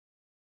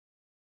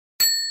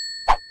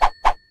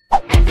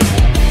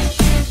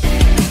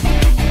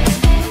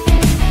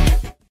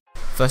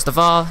First of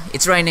all,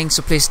 it's raining,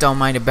 so please don't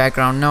mind the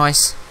background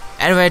noise.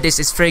 Anyway, this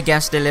is Free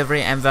Games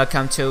Delivery and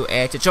welcome to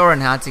a tutorial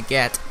on how to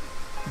get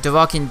The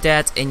Walking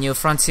Dead in New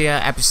Frontier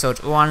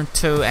episode 1,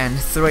 2 and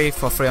 3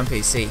 for free on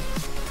PC.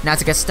 Now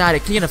to get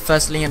started, click on the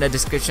first link in the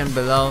description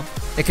below.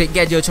 Then click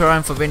get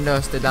uTorrent for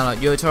Windows to download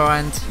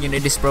uTorrent. You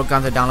need this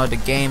program to download the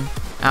game.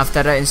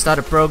 After that, install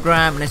the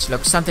program and it should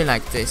look something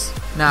like this.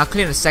 Now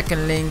click on the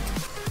second link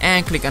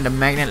and click on the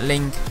magnet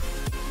link.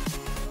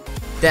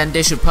 Then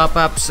this should pop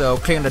up, so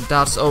click on the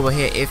dots over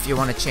here if you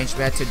want to change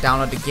where to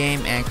download the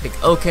game and click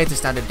OK to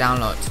start the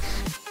download.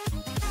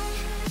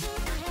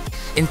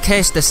 In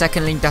case the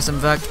second link doesn't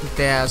work,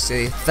 there's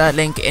a third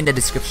link in the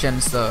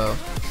description, so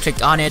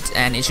click on it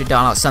and it should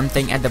download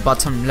something at the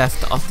bottom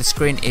left of the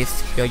screen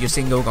if you're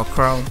using Google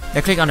Chrome.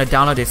 Then click on the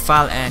downloaded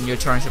file and your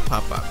torrent should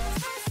pop up.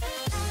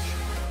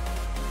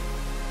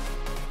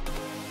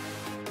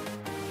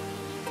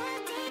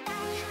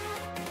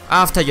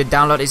 After your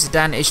download is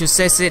done, it should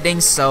say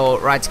settings, so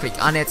right click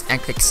on it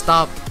and click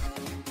stop.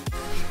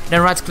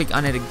 Then right click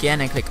on it again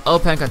and click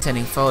open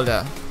containing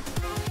folder.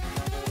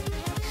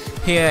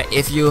 Here,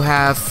 if you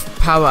have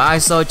power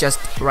ISO, just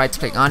right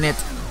click on it,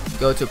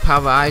 go to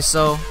power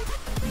ISO,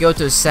 go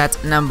to set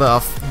number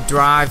of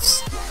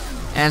drives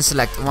and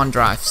select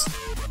OneDrives.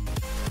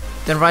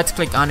 Then right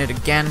click on it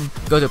again,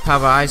 go to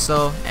power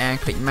ISO and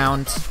click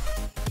mount.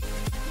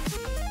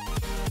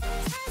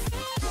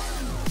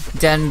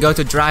 Then go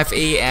to drive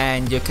E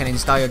and you can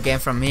install your game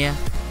from here.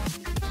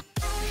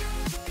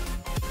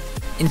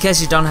 In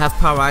case you don't have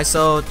power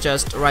ISO,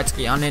 just right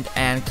click on it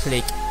and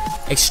click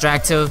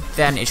extract to,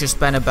 then it should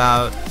spend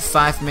about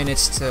 5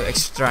 minutes to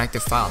extract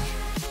the file.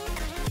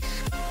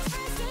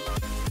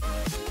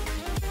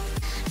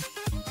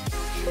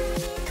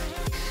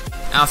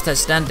 After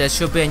it's done, there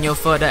should be a new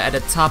folder at the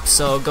top,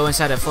 so go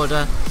inside the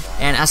folder,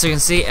 and as you can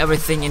see,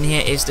 everything in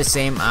here is the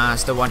same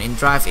as the one in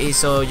Drive E,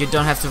 so you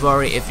don't have to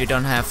worry if you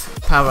don't have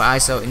Power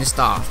ISO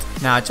installed.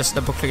 Now just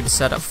double click the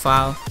setup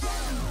file,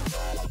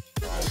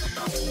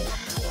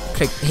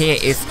 click here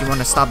if you want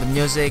to stop the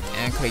music,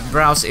 and click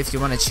browse if you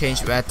want to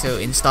change where to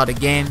install the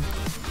game,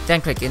 then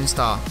click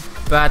install.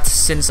 But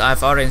since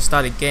I've already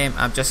installed the game,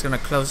 I'm just gonna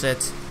close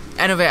it.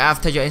 Anyway,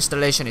 after your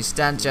installation is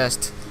done,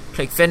 just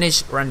click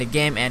finish, run the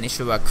game and it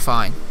should work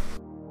fine.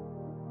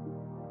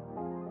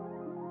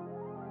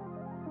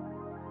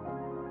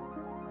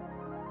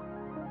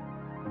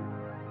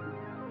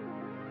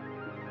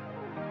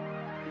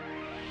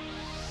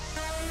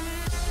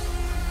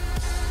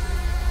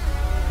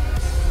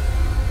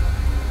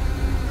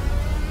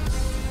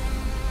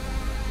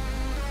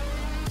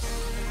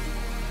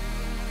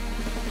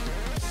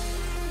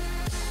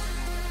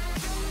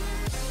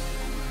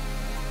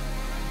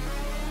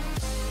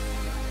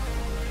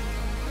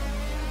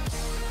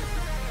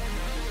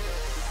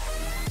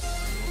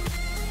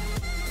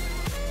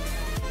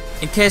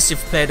 In case you've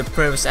played the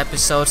previous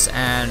episodes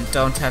and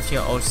don't have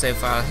your old save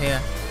file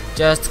here,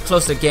 just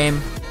close the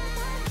game,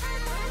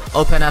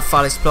 open up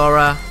File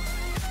Explorer,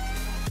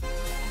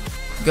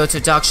 go to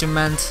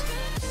Document,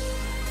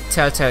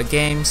 Telltale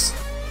Games,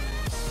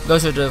 go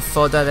to the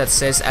folder that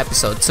says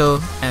Episode 2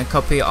 and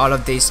copy all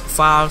of these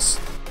files.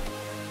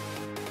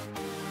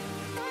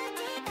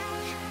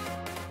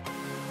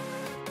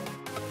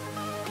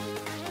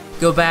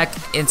 Go back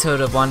into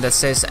the one that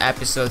says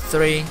Episode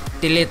 3,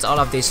 delete all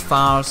of these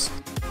files.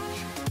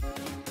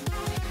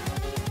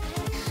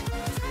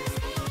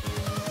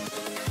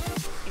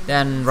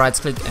 Then right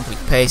click and click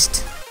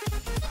paste.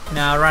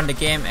 Now run the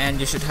game and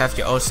you should have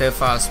your old save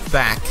files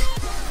back.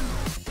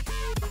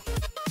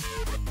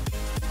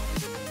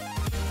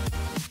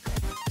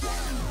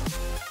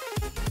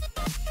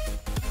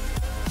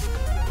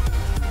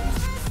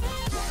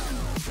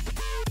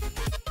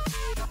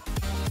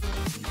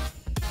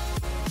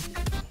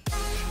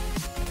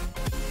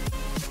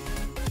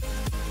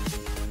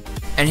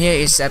 And here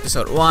is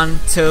episode 1,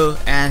 2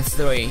 and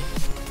 3.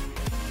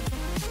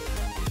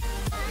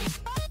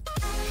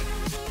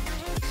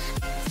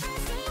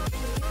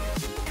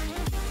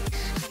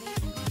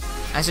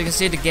 As you can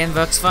see, the game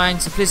works fine,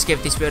 so please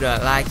give this video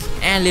a like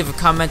and leave a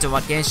comment on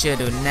what games you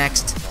do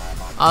next.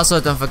 Also,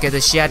 don't forget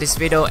to share this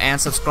video and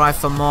subscribe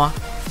for more.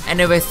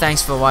 Anyway,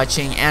 thanks for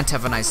watching and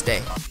have a nice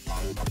day.